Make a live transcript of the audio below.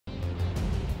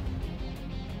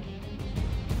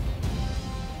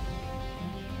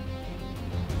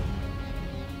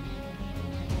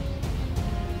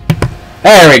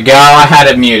There we go. I had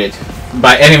it muted.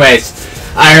 But anyways,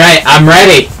 alright, I'm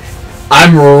ready.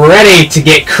 I'm ready to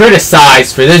get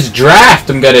criticized for this draft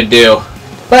I'm going to do.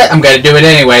 But I'm going to do it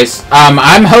anyways.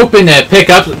 I'm hoping to pick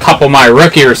up a couple of my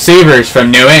rookie receivers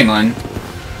from New England.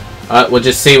 We'll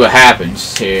just see what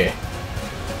happens here.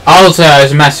 Also, I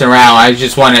was messing around. I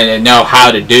just wanted to know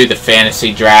how to do the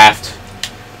fantasy draft.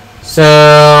 So,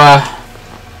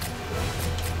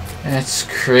 let's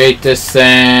create this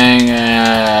thing.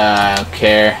 I don't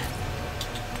care.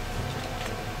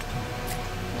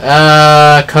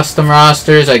 Custom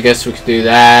rosters. I guess we could do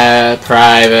that.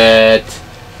 Private.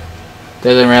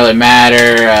 Doesn't really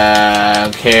matter. I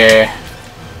don't care.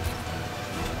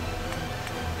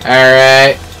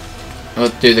 Alright. We'll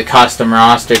do the custom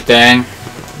roster thing.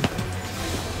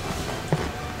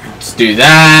 Let's do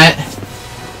that.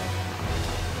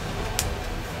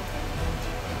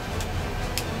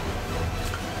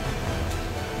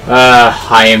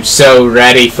 I am so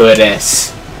ready for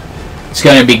this. It's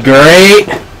gonna be great.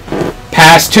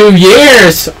 Past 2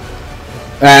 years,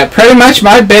 pretty much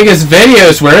my biggest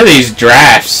videos were these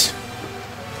drafts.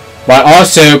 But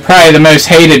also, probably the most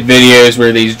hated videos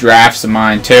were these drafts of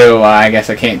mine too. I guess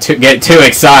I can't get too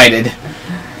excited.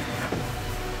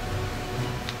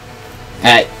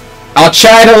 I'll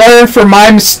try to learn from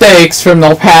my mistakes from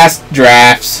the past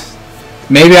drafts.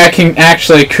 Maybe I can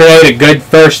actually create a good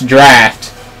first draft.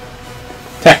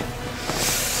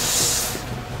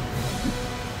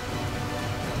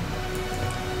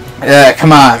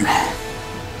 Come on.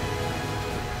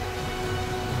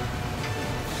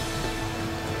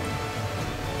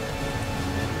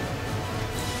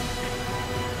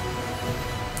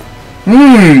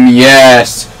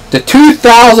 Yes. The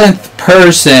 2000th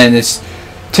person is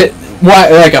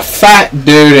like a fat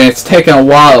dude, and it's taking a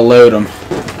while to load them.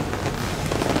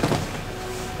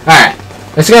 Alright.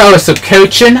 Let's go with some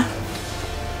coaching.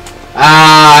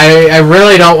 I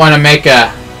really don't want to make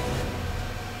a...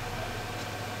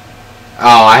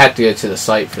 Oh, I have to go to the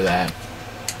site for that.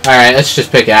 Alright, let's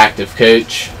just pick active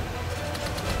coach.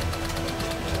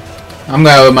 I'm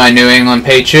going with my New England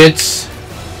Patriots.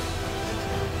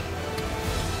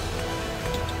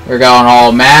 We're going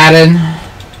all Madden.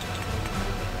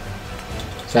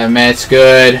 7 minutes,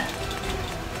 good.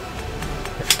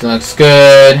 Everything looks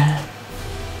good.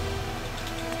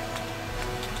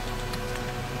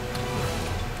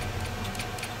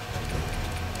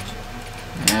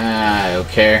 I don't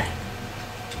care.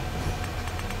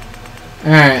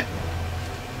 Alright.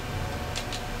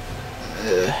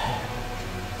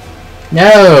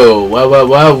 No!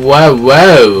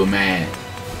 Whoa, man.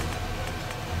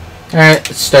 Alright,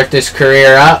 let's start this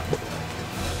career up.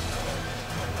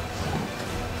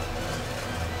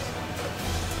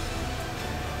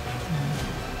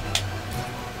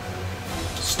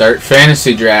 Start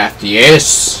fantasy draft.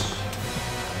 Yes.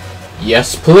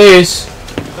 Yes, please.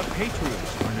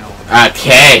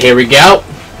 Okay, here we go.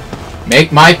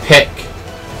 Make my pick.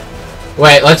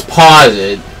 Wait, let's pause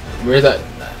it. Where's that?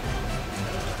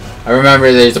 I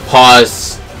remember there's a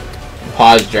pause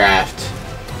draft.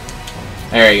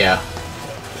 There we go.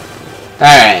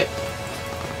 Alright.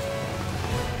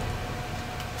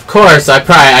 Of course,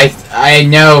 I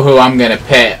know who I'm gonna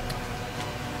pick.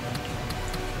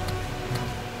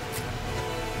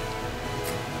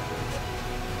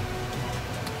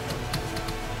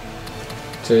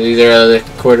 So these are the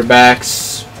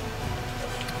quarterbacks.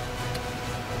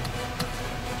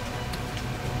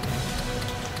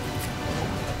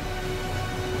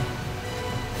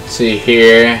 Let's see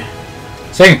here.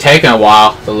 It's taking a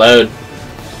while to load.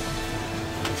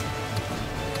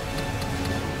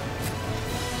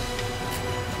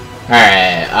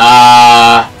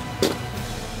 Alright,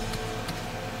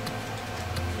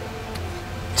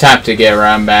 time to get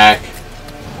run back.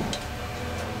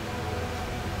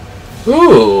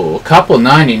 Ooh, a couple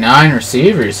 99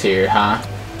 receivers here, huh?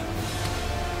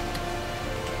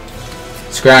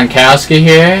 Is Gronkowski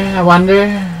here, I wonder?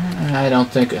 I don't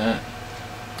think...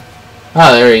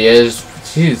 Oh, there he is.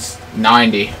 He's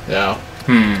 90, though.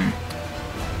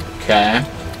 Okay.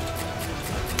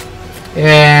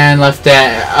 And left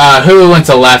end. Who went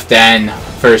to left end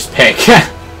first pick?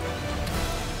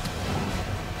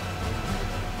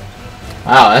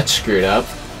 Wow, that's screwed up.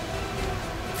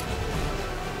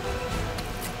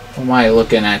 Why am I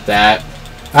looking at that?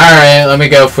 Alright, let me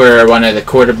go for one of the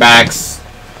quarterbacks,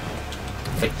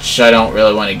 which I don't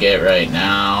really want to get right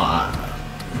now.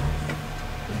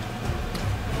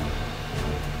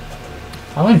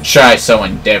 I want to try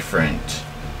someone different.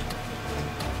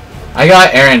 I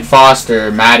got Aaron Foster,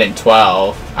 Madden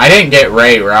 12. I didn't get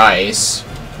Ray Rice.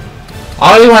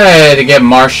 I only wanted to get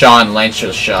Marshawn Lynch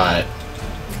a shot.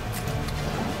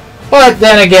 But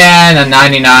then again, a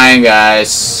 99,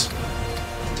 guys.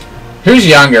 Who's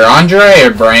younger, Andre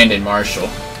or Brandon Marshall?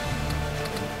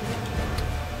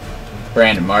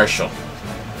 Brandon Marshall.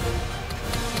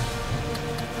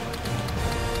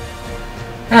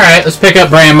 Alright, let's pick up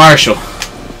Brandon Marshall.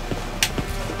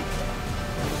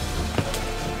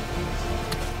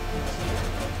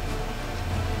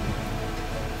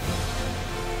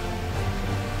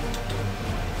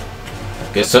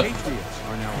 Guess so.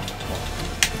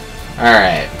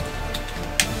 Alright.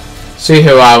 See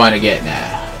who I want to get now.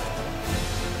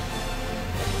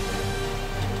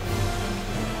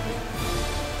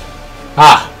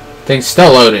 Ah, things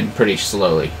still loading pretty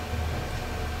slowly.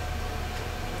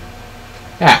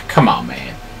 Ah, come on,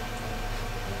 man.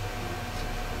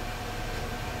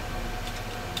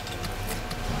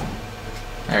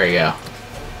 There we go.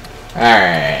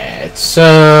 Alright,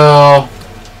 so...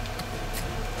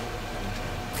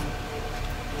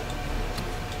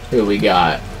 who we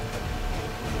got?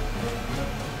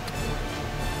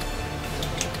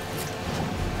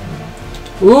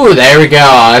 Ooh, there we go.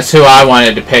 That's who I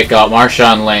wanted to pick up.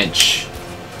 Marshawn Lynch.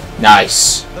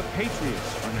 Nice. The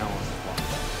Patriots are now on the clock.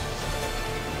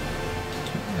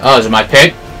 Oh, is it my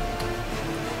pick?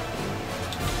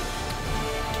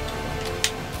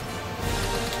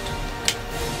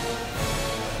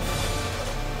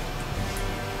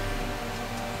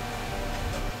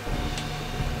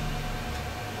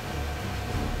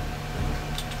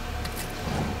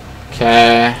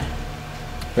 Okay.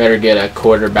 Better get a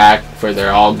quarterback before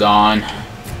they're all gone.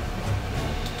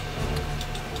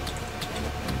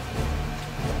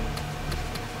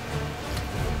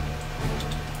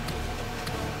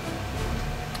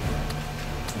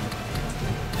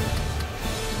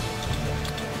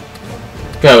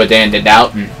 Go with Andy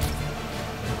Dalton.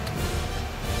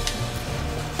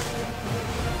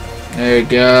 There we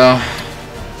go.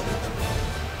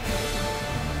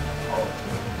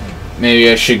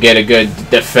 Maybe I should get a good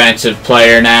defensive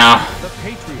player now. The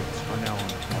Patriots are now on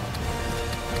the clock.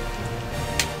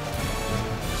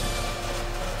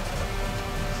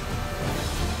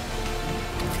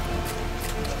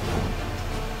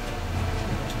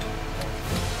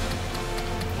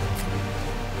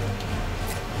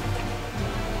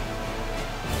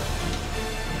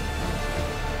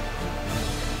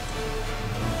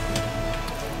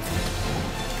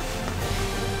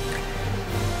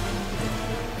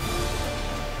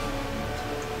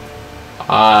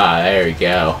 Ah, there we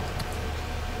go.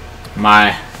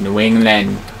 My New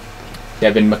England,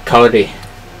 Devin McCourty.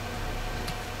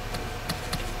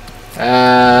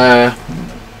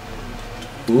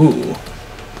 Ooh.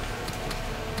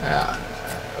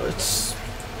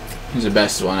 Who's the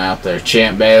best one out there?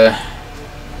 Champ Bailey.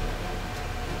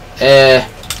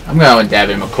 I'm going with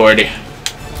Devin McCourty.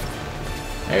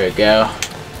 There we go.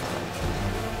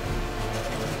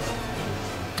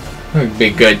 Would be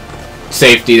good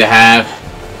safety to have.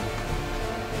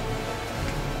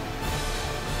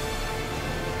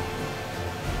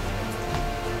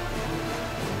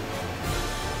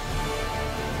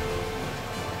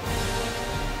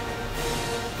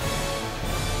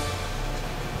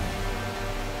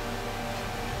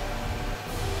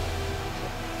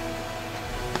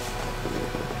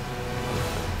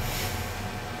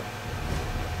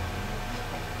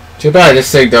 Too bad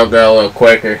this thing don't go a little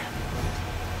quicker.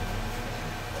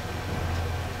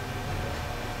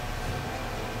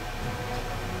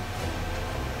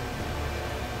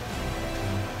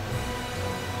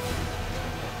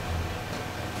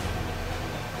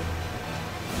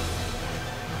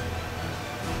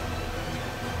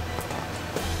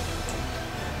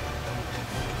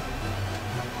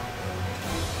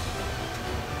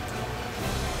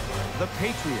 The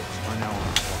Patriots are now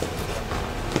on the clock.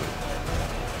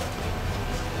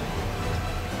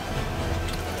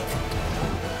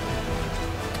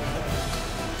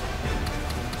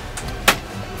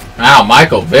 Wow,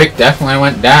 Michael Vick definitely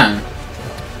went down.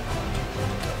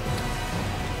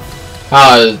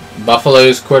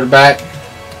 Buffalo's quarterback.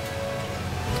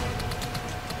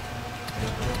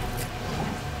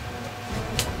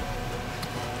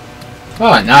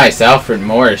 Oh, nice, Alfred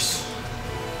Morris.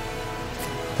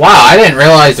 Wow, I didn't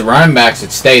realize the running backs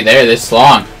would stay there this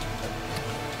long.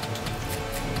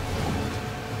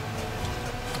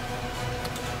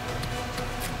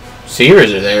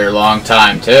 Receivers are there a long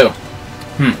time, too.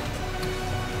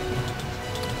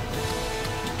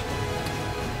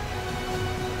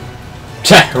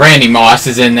 Randy Moss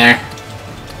is in there.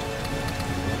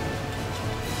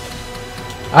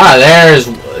 Ah, there's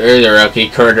the rookie,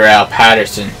 Cordell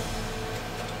Patterson.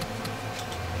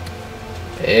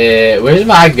 Where's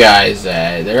my guys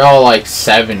at? They're all like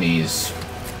 70s.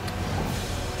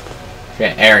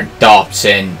 Got Aaron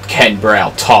Dobson, Ken Burrell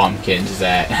Tompkins,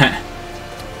 that.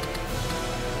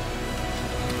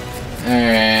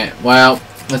 Alright, well,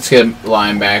 let's get a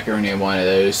linebacker. We need one of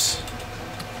those.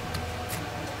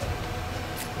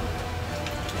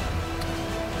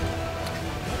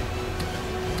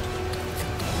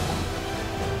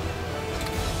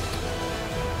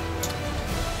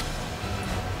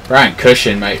 Brian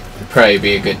Cushing might probably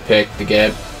be a good pick to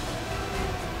get.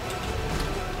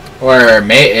 Or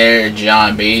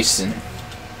John Beeson.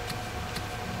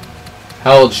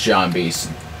 How old's John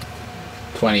Beeson?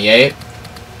 28?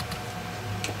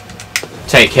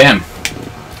 Take him.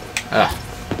 Ugh.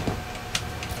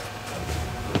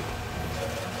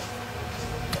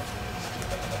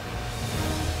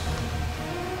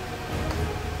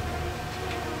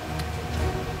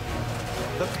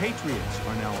 The Patriots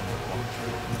are now on the clock.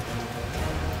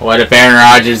 What if Aaron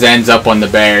Rodgers ends up on the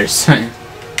Bears?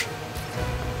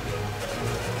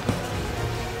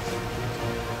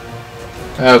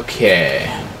 Okay.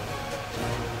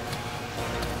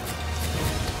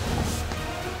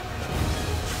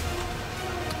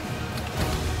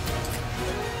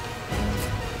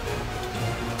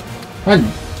 I'd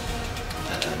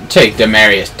take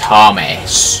Demarius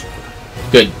Thomas.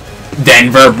 Good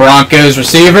Denver Broncos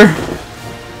receiver.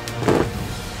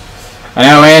 I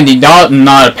know Andy Dalton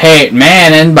not a Peyton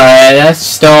Manning, but that's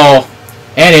still...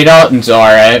 Andy Dalton's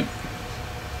alright.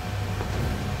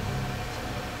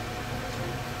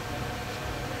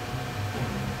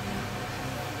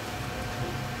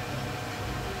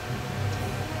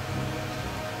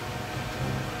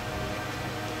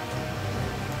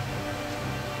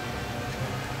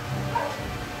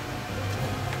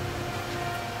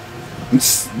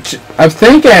 I'm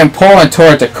thinking I'm pulling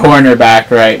towards a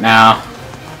cornerback right now.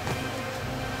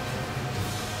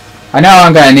 I know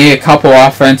I'm going to need a couple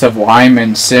offensive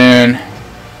linemen soon.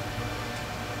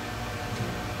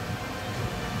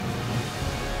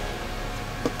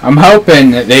 I'm hoping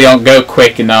that they don't go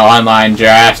quick in the online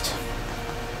draft.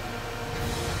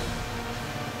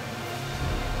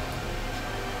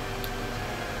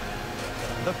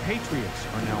 The Patriots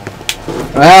are now on the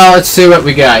clock. Well, let's see what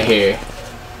we got here.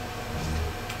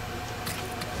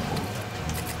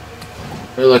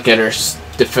 We look at our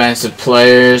defensive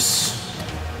players.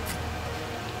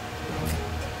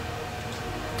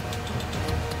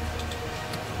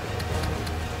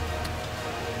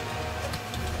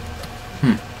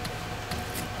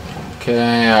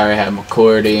 Okay, I already have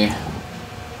McCourty.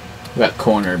 We got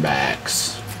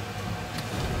cornerbacks.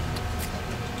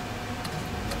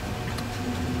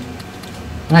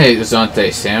 I hate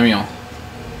Asante Samuel.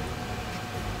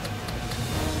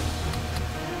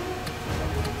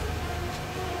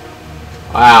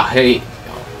 Wow, hey.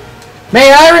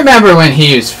 Man, I remember when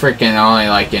he was freaking only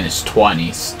like in his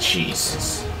 20s.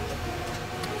 Jesus.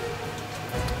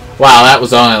 Wow, that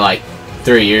was only like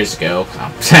 3 years ago.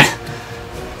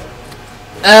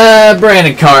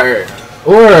 Brandon Carter.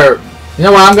 Or, you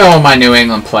know what, I'm going with my New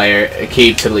England player,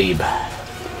 Aqib Talib.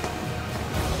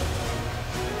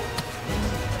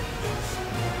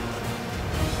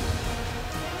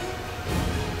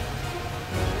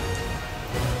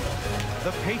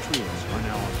 The Patriots are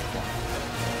now on the clock.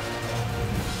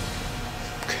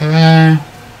 Okay.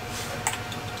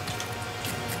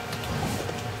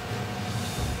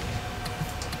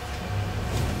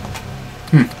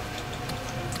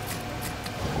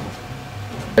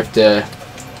 Have to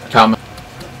come.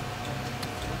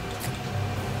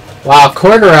 Wow,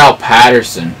 Cordarrelle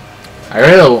Patterson.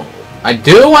 I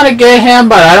do want to get him,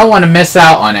 but I don't want to miss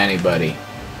out on anybody.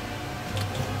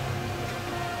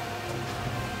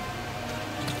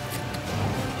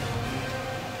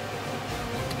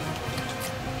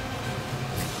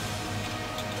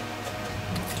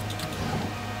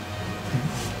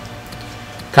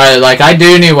 Kinda like I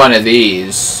do need one of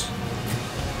these.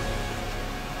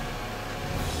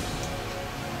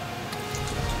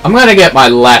 I'm gonna get my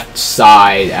left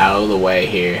side out of the way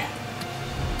here.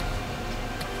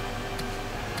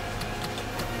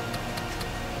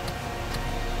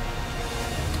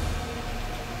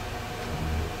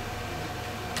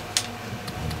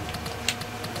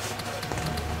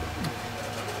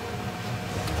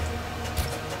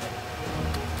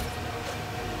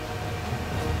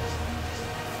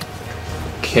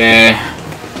 Okay.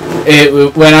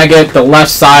 When I get the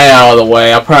left side out of the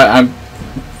way, I'm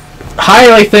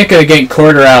highly thinking of getting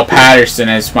Cordarrelle Patterson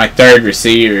as my third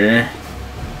receiver.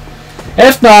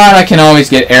 If not, I can always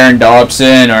get Aaron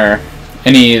Dobson or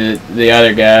any of the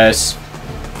other guys.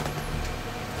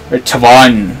 Or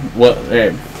Tavon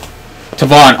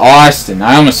Austin.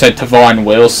 I almost said Tavon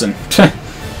Wilson.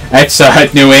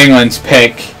 That's New England's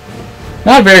pick.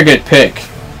 Not a very good pick.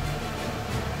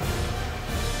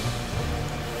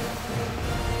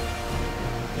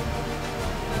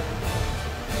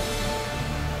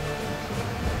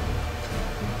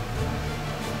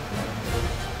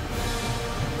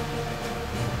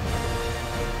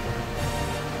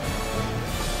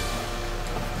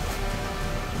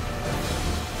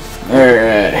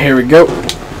 here we go. The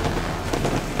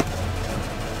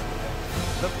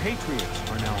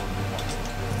Patriots are now on the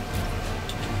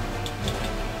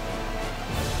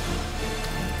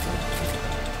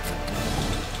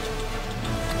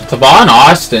clock. Tavon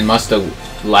Austin must have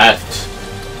left.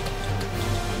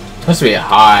 Must be a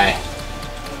high.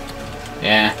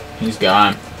 Yeah, he's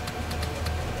gone.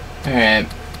 Alright.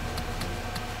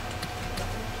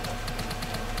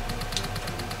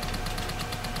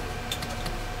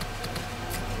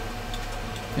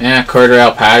 Yeah,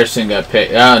 Cordarrelle Patterson got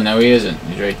picked. Oh, no, he isn't.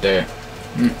 He's right there.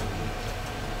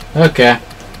 Okay.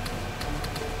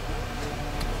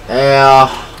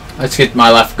 Let's get my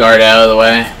left guard out of the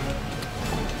way.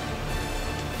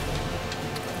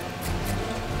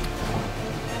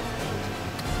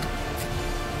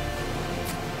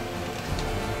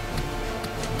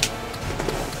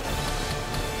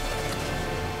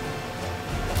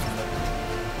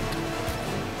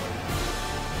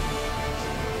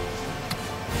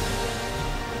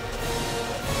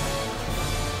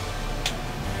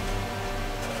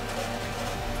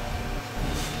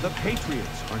 The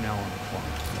Patriots are now on the clock.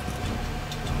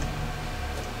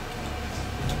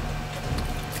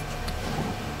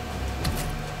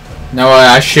 No,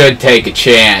 I should take a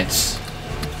chance.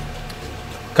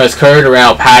 Because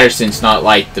Cordarrelle Patterson's not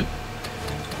like the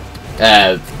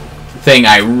thing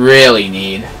I really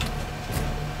need.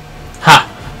 Ha!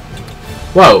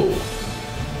 Whoa.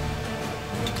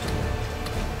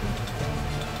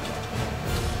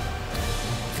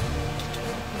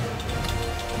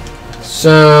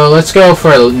 So, let's go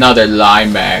for another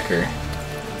linebacker.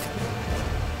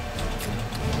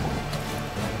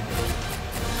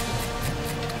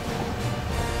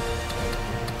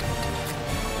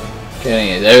 Get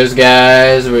any of those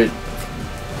guys.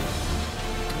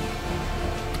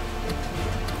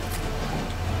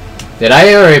 Did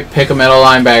I already pick a middle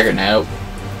linebacker? Nope.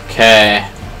 Okay.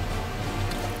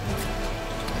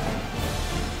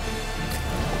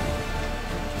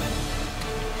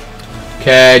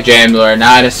 Okay, James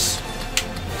Laurinaitis.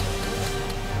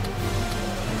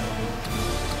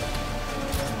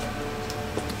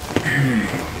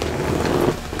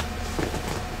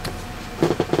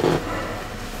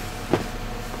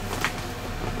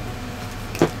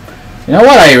 You know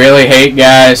what I really hate,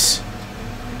 guys?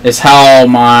 Is how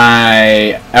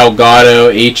my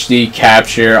Elgato HD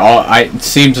capture it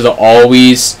seems to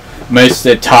always, most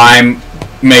of the time,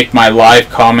 make my live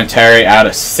commentary out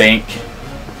of sync.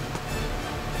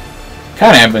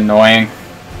 Kind of annoying.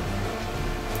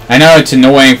 I know it's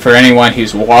annoying for anyone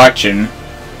who's watching.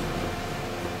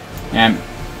 And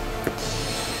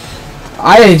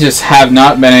I just have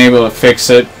not been able to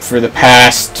fix it for the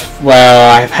past,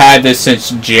 well, I've had this since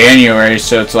January,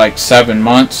 so it's like 7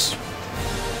 months.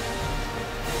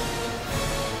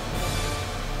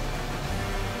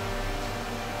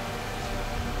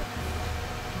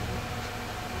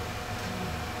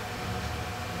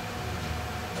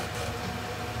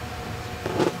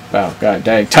 Oh, god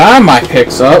dang. Time my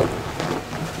picks up.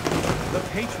 The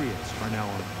Patriots are now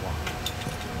on the clock.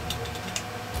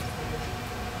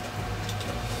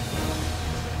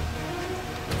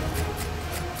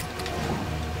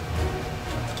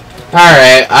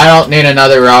 Alright, I don't need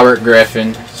another Robert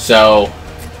Griffin, so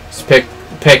let's pick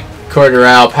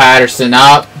Cordarrelle Patterson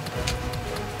up.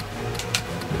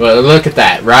 Well, look at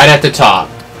that, right at the top.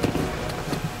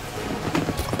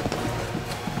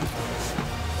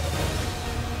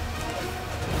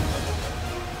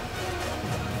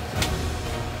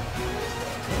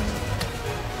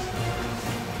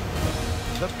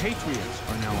 The Patriots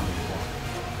are now on the clock.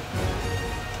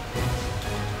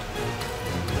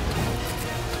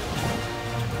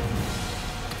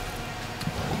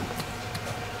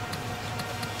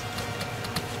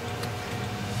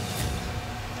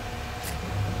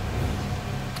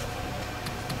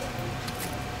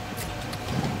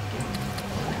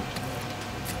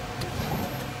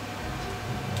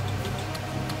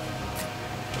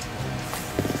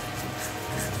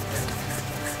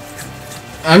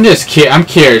 I'm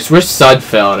curious, where's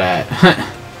Sudfeld at?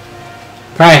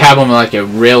 Probably have him like a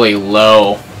really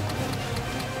low.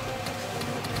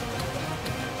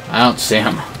 I don't see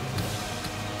him.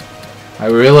 I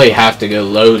really have to go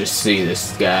low to see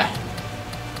this guy.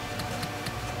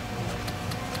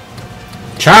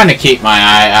 Trying to keep my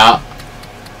eye out.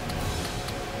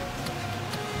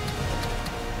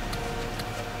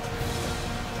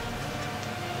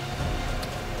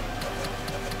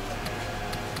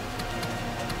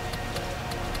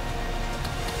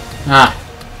 Ah,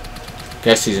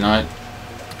 guess he's not.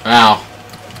 Wow.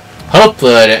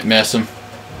 Hopefully I didn't miss him.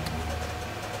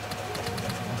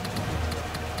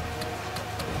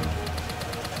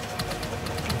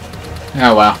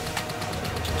 Oh well.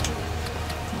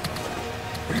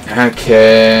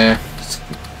 Okay.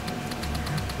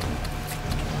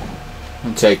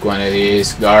 I'll take one of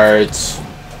these guards.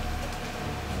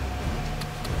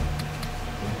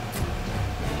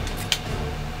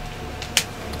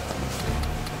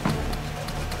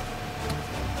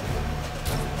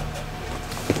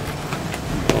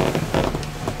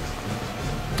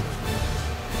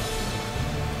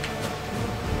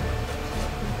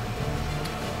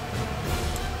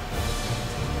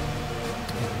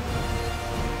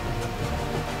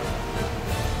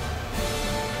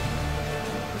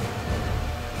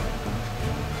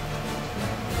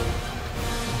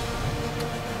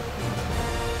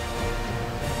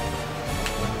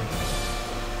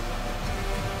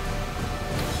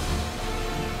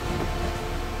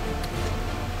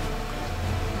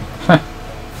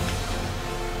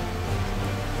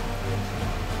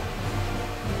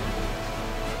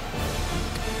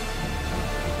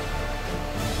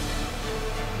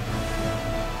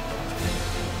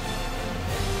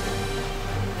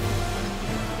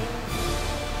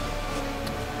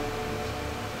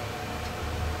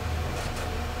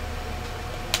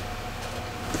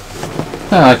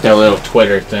 I like that little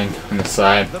Twitter thing on the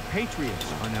side. The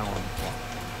Patriots are now on the clock.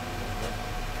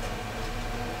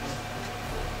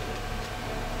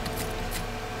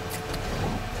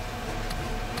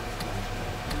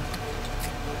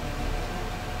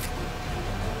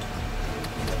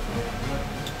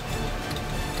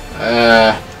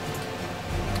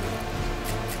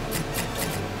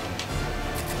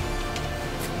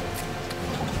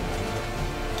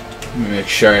 Let me make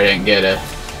sure I didn't get a...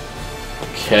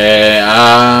 Okay,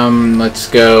 let's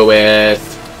go with...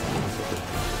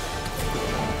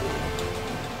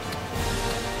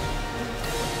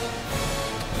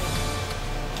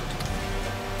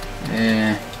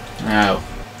 Oh.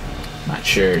 Not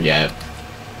sure yet.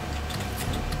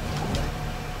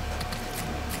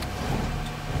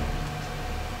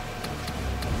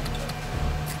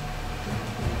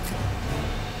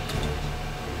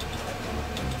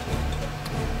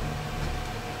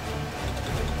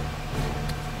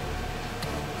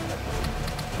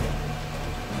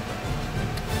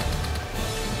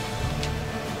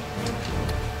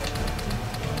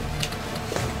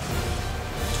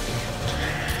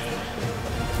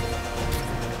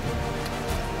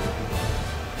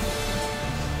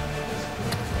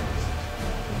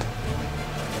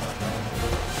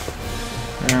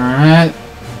 Alright.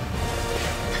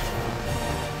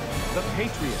 The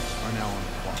Patriots are now on the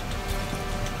clock.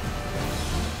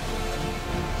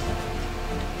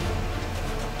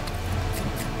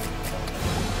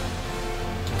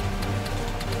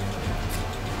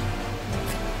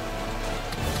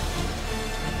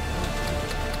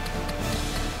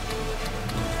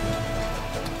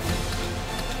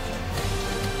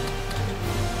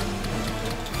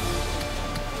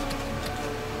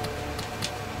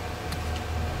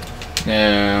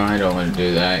 No, I don't want to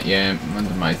do that yet. What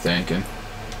am I thinking?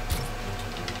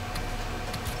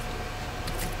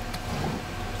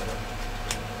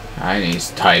 I need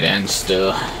tight end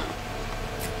still.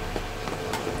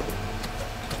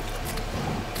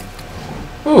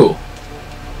 Ooh.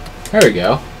 There we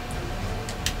go.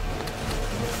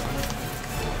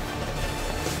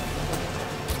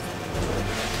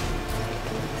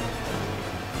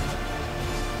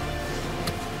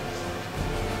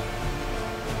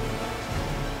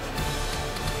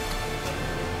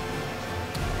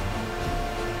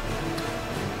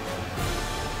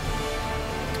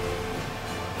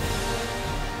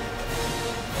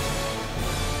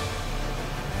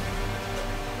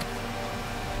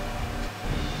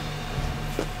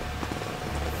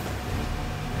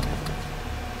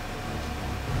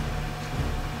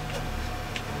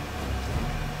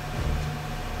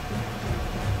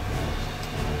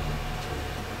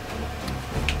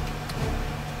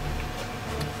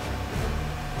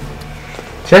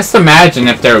 Just imagine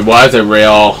if there was a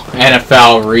real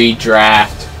NFL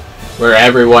redraft where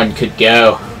everyone could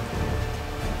go.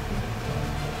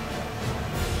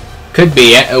 Could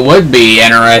be, it would be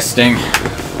interesting.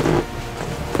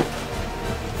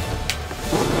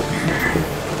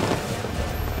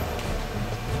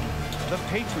 The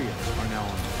Patriots are now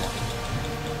on the clock.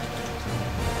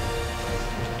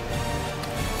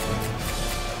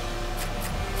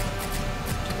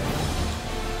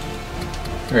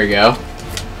 There we go.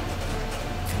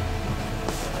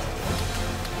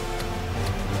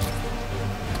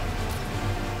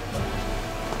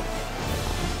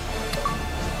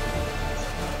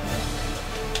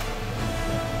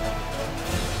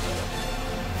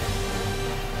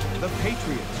 The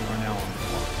Patriots are now on the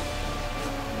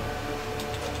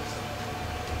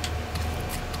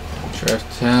clock.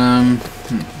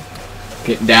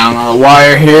 Get down on the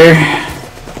wire here.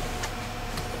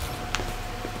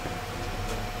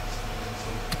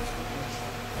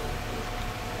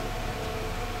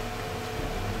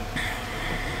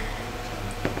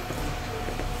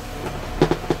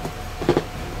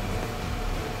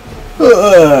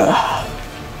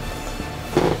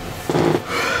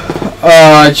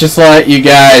 Just to let you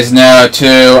guys know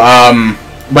too,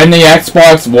 when the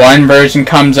Xbox One version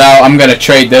comes out, I'm gonna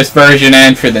trade this version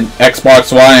in for the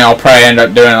Xbox One, and I'll probably end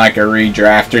up doing like a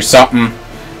redraft or something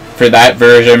for that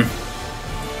version.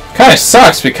 Kinda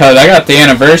sucks because I got the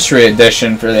anniversary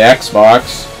edition for the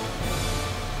Xbox.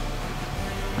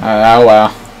 Oh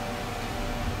well.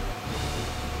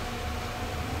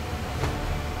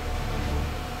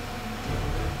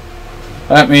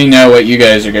 Let me know what you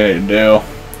guys are gonna do.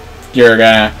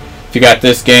 If you got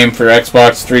this game for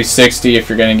Xbox 360, if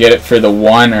you're gonna get it for the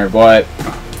One or what,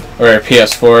 or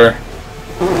PS4.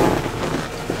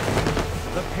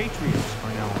 The Patriots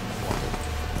are now on the clock.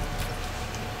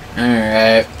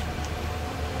 Alright.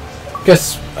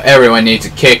 Guess everyone needs a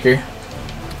kicker.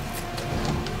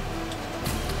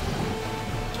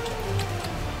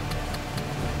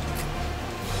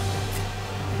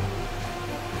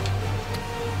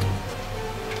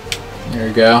 There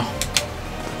we go.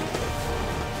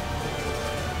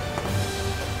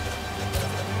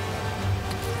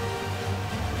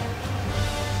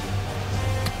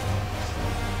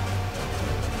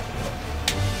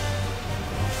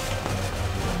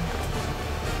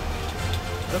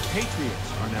 The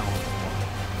Patriots are now on the clock.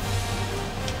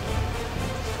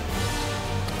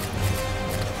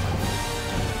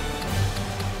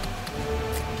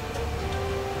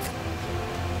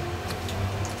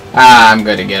 I'm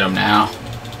gonna get him now.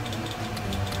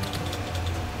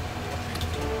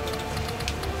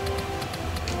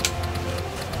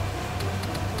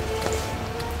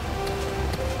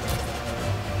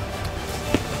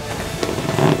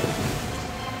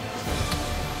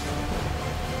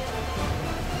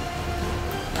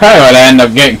 Probably would end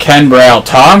up getting Ken Braille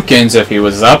Tompkins if he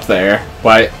was up there,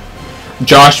 but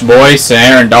Josh Boyce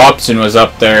and Aaron Dobson was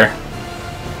up there.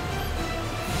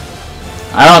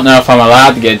 I don't know if I'm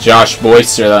allowed to get Josh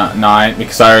Boyce or not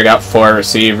because I already got 4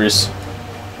 receivers.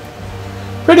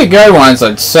 Pretty good ones,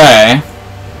 I'd say.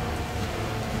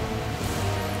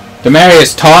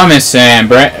 Demarius Thomas and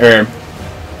didn't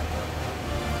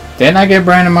I get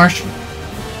Brandon Marshall?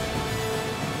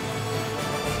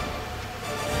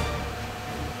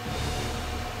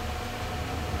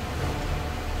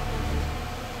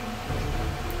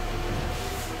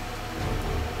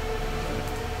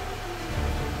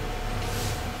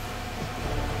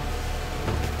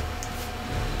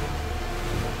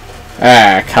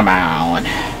 Ah, come on.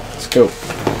 Let's go.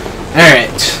 Alright.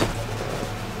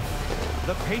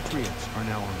 The Patriots are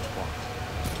now on the clock.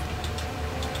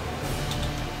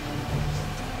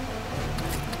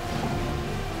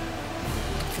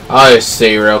 I'll just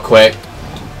see real quick.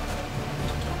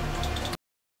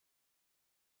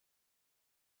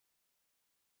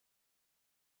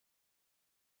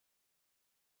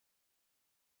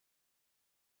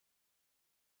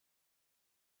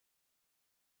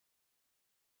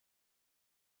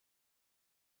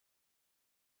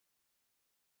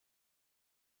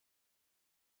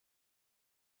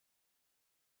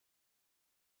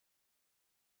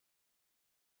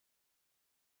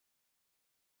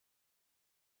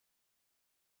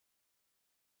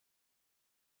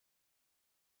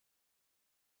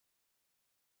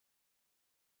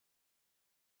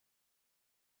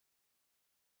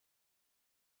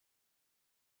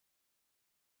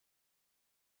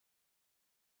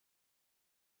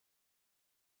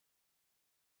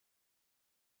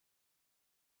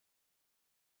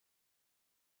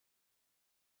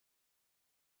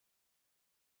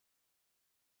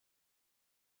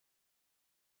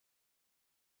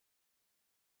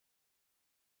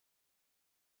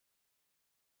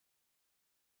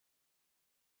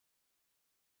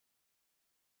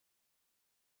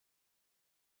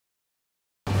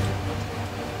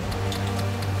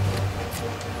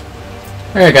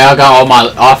 There you go, I got all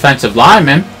my offensive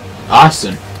linemen.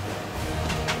 Awesome.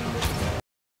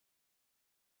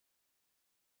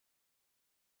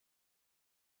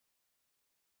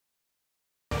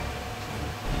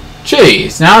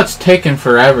 Jeez, now it's taking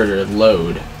forever to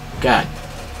load. God.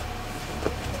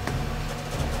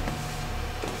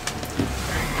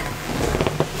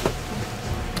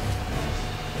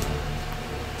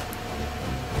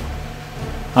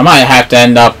 I might have to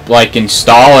end up like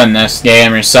installing this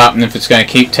game or something if it's going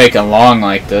to keep taking long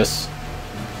like this.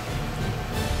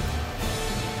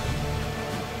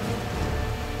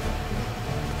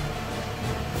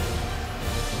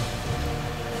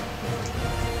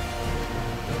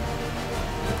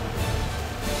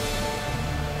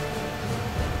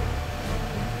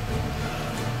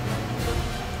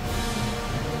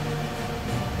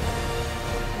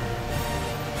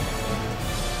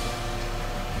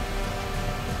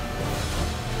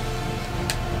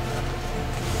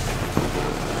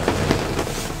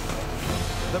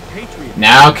 Patriots.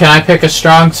 Now can I pick a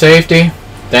strong safety?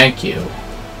 Thank you.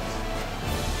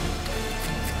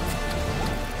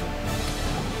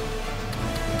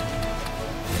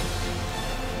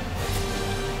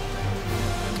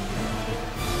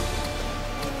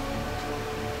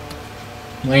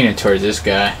 I'm leaning towards this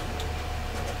guy.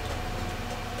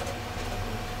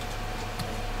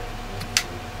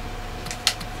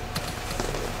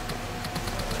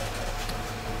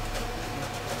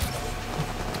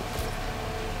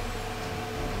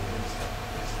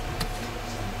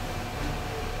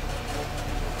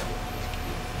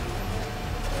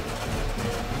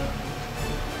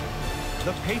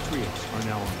 The Patriots are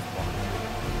now on the clock.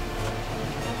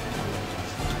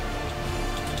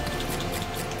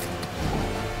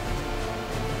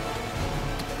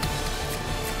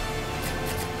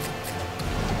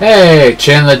 Hey,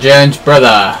 Chandler Jones'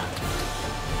 brother.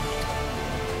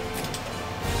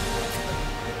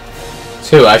 That's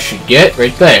who I should get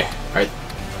right there. Right.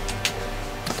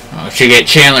 I should get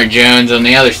Chandler Jones on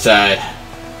the other side.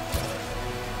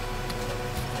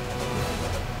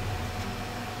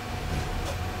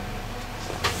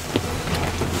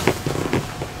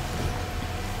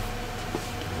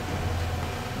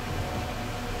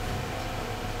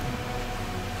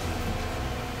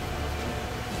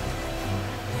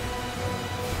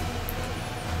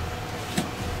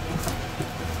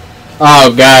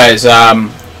 Oh, guys, I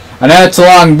know it's a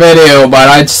long video, but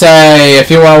I'd say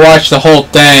if you want to watch the whole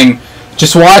thing,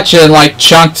 just watch it in like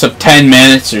chunks of 10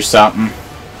 minutes or something.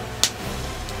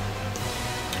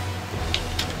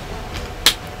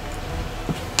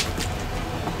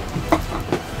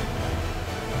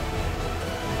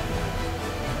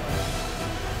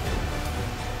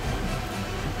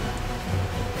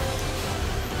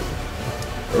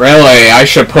 Really, I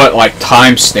should put like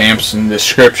timestamps in the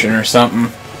description or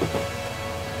something.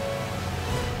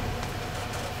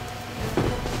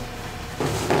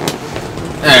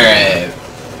 Alright.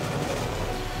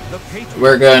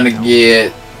 We're gonna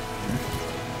get...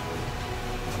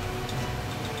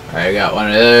 Alright, I got one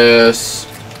of those.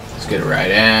 Let's get it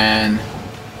right in.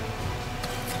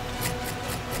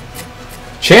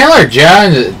 Chandler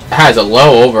Jones has a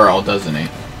low overall, doesn't he?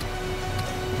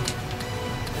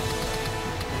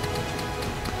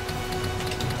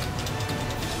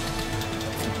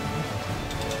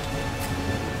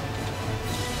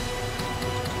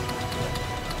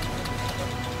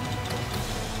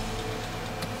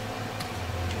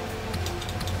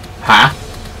 Huh?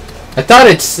 I thought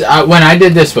it's when I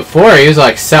did this before, he was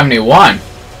like 71.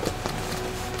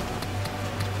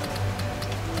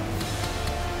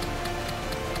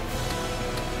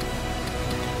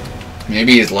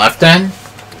 Maybe he's left end?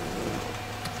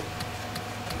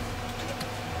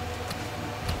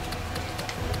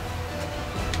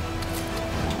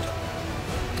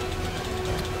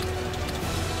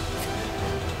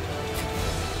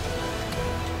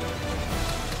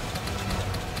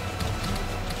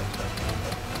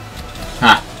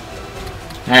 Huh.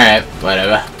 Alright,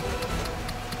 whatever.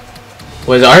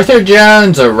 Was Arthur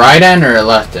Jones a right end or a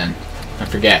left end? I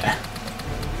forget. I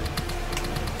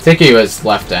think he was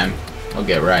left end. We'll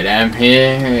get right end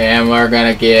here, and we're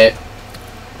gonna get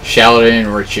Sheldon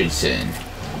Richardson.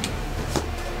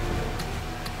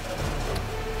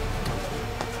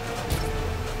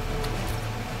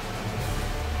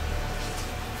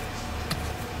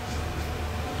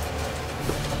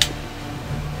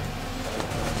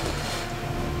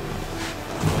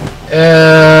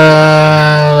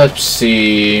 Let's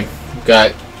see. We've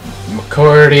got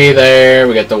McCourty there.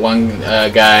 We got the one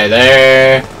guy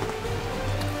there.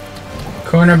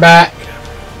 Cornerback.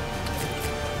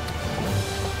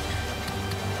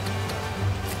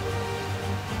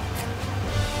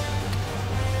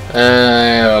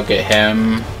 I'll get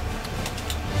him.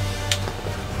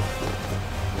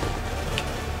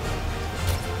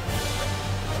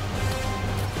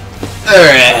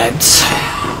 Alright.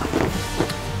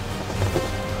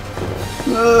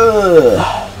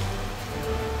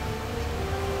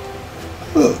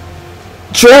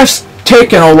 Draft's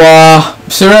taking a while.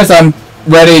 As soon as I'm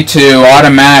ready to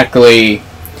automatically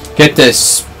get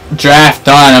this draft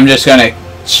done, I'm just gonna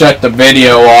shut the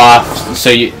video off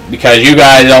because you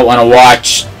guys don't want to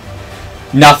watch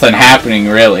nothing happening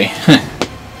really.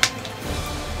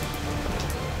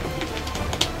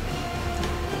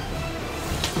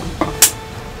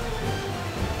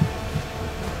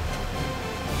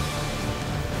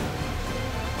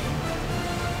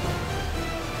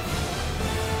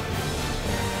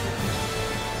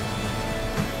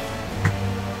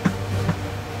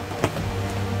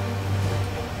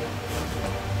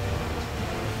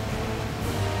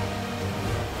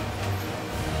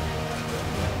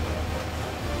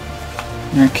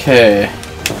 Okay.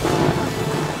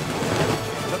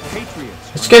 The Patriots.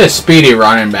 Let's get a speedy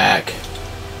running back.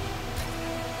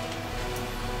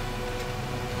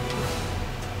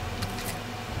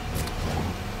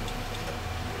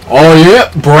 Oh,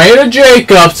 yeah. Brandon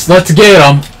Jacobs. Let's get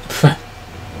him.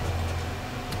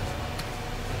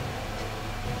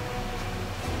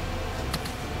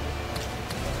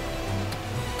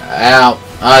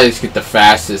 I'll just get the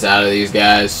fastest out of these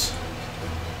guys.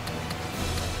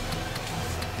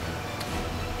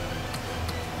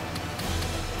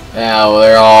 Yeah, well,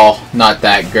 they're all not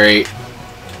that great.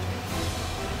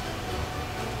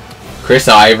 Chris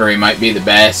Ivory might be the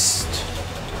best.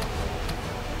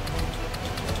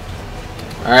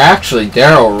 Or actually,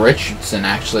 Daryl Richardson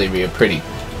actually be a pretty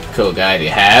cool guy to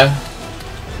have.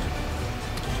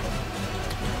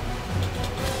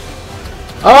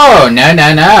 Oh, no,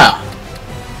 no, no.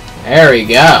 There we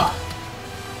go.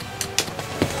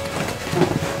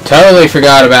 Totally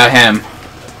forgot about him.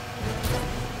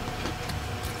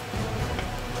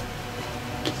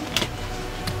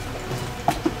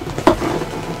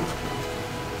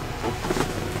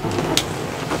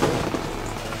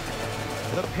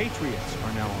 The Patriots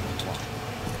are now on the clock.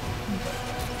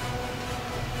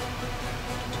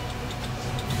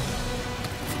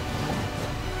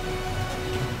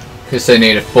 Guess I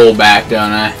need a fullback,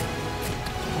 don't I?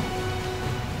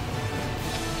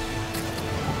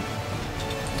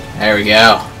 There we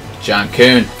go. John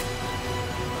Kuhn.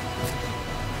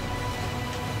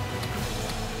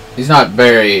 He's not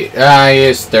very... he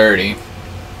is 30. You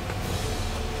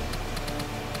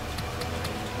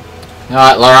know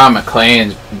what? Laron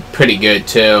McClain's pretty good,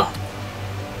 too.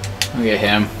 Look at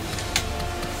him.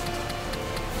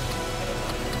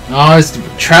 Always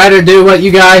try to do what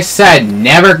you guys said.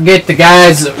 Never get the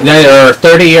guys that are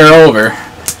 30 or over.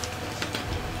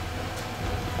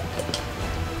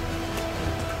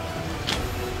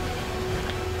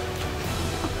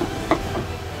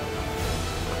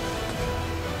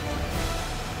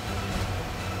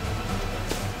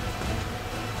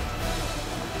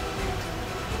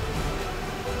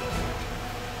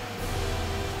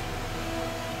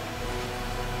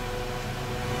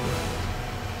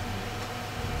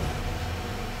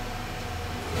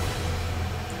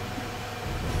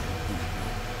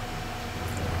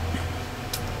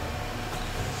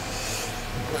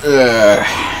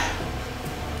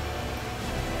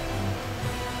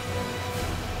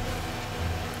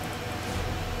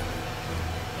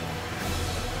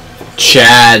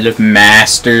 Chad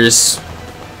Masters.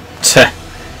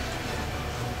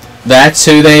 That's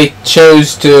who they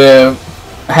chose to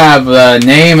have a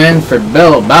name in for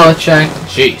Bill Belichick.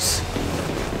 Jeez.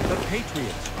 The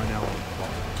Patriots are now on the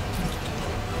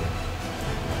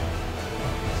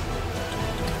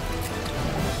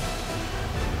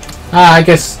clock. I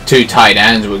guess 2 tight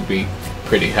ends would be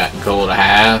pretty cool to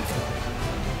have.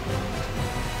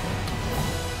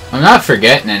 I'm not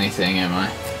forgetting anything, am I?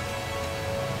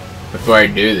 Before I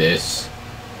do this.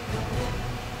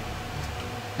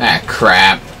 Ah,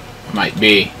 crap. Might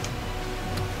be.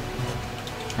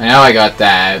 I know I got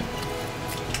that.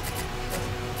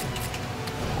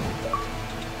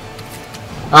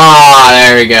 Oh,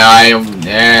 there we go.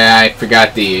 I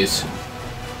forgot these.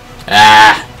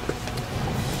 Ah.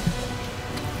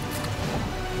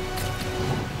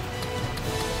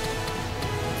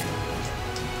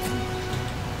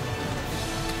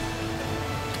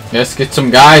 Let's get some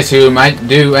guys who might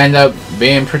end up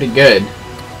being pretty good.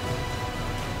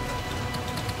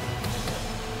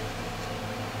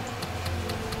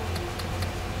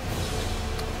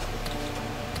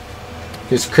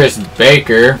 Because Chris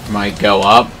Baker might go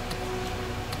up.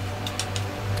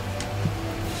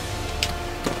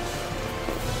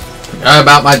 Forgot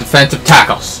about my defensive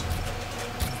tackles.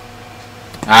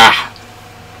 Ah.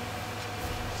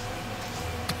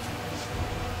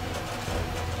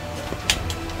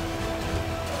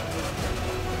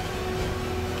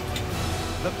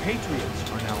 The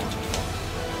Patriots are now on the clock.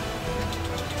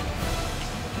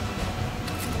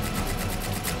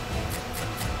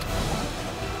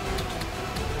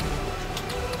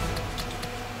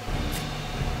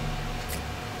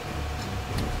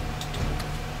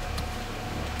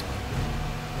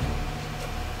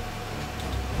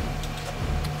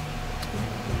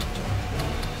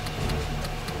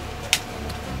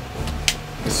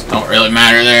 This don't really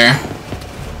matter there.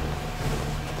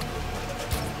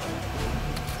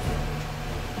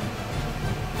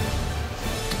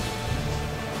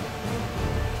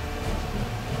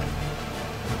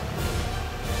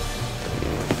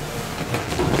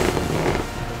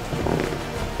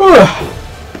 Whew.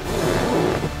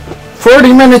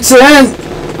 40 minutes in,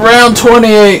 round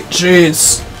 28,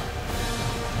 jeez.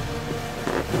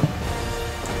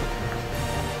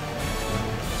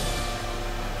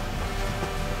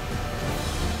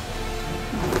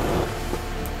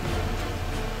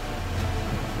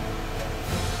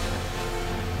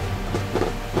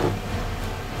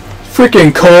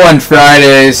 freaking cold on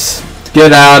Fridays.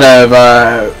 Get out of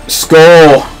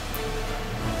school.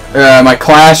 My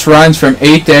class runs from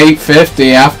 8 to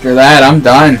 8:50. After that, I'm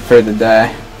done for the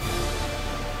day.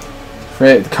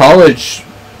 College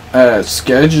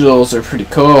schedules are pretty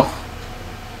cool.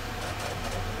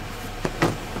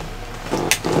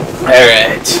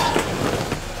 Alright.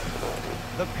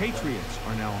 The Patriots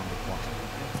are now on the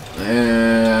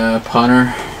clock.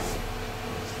 Punter.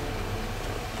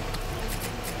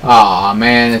 Aw,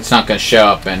 man, it's not gonna show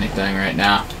up anything right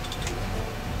now.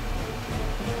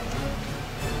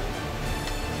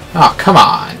 Oh, come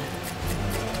on.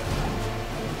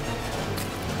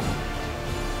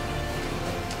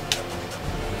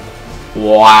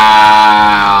 Wow.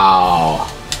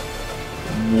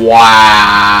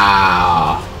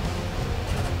 Wow.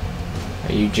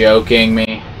 Are you joking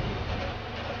me?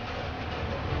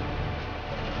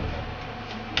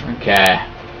 Okay.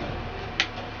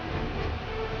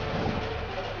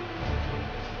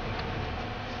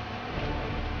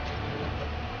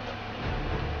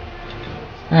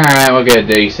 Alright, we'll get a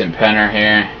decent punter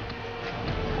here.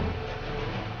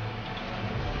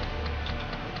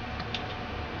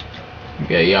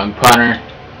 Get a young punter.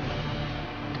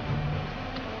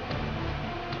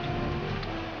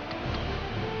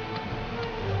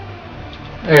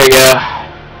 There you go.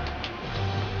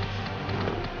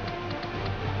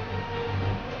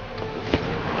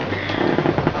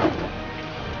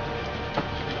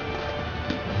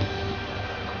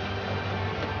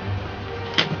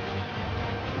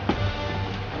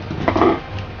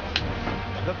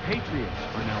 The Patriots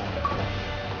are now on the clock.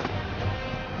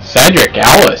 Cedric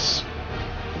Ellis.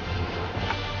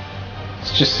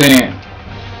 It's just saying.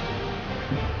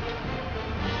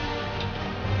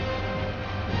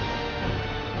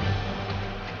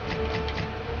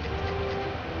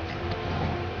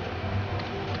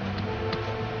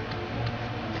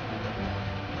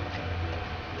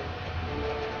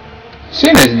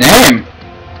 Seen his name.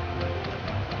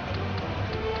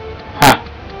 Huh.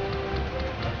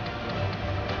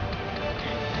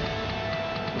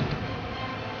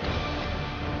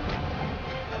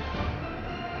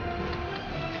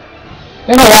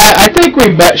 You know what? I think we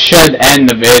should end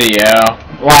the video.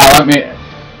 Wow, let me...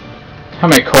 How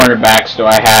many cornerbacks do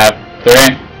I have?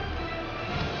 3?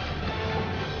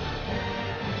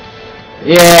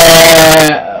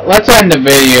 Yeah, let's end the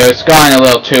video. It's gone a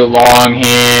little too long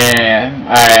here.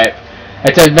 Alright.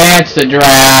 Let's advance the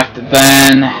draft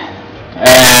then.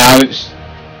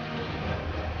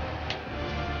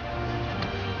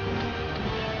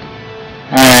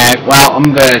 Alright, well,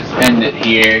 I'm gonna end it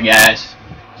here, guys.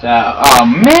 So, oh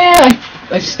man,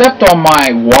 I stepped on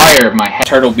my wire, my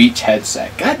Turtle Beach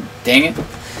headset. God dang it.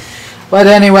 But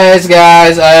anyways,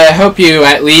 guys, I hope you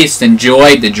at least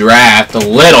enjoyed the draft a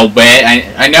little bit.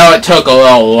 I know it took a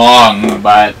little long,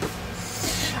 but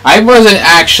I wasn't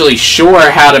actually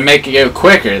sure how to make it go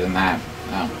quicker than that.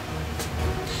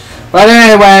 But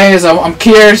anyways, I'm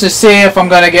curious to see if I'm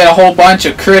going to get a whole bunch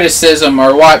of criticism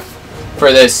or what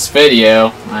for this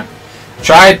video. I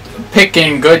tried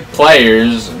picking good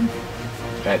players.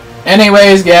 But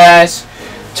anyways, guys,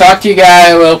 talk to you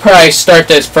guys. We'll probably start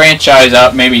this franchise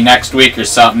up maybe next week or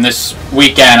something. This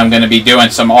weekend I'm going to be doing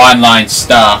some online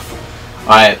stuff.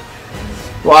 Alright.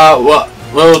 Well,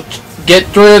 we'll get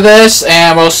through this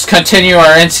and we'll continue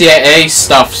our NCAA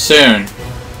stuff soon.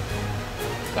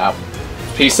 So,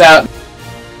 peace out.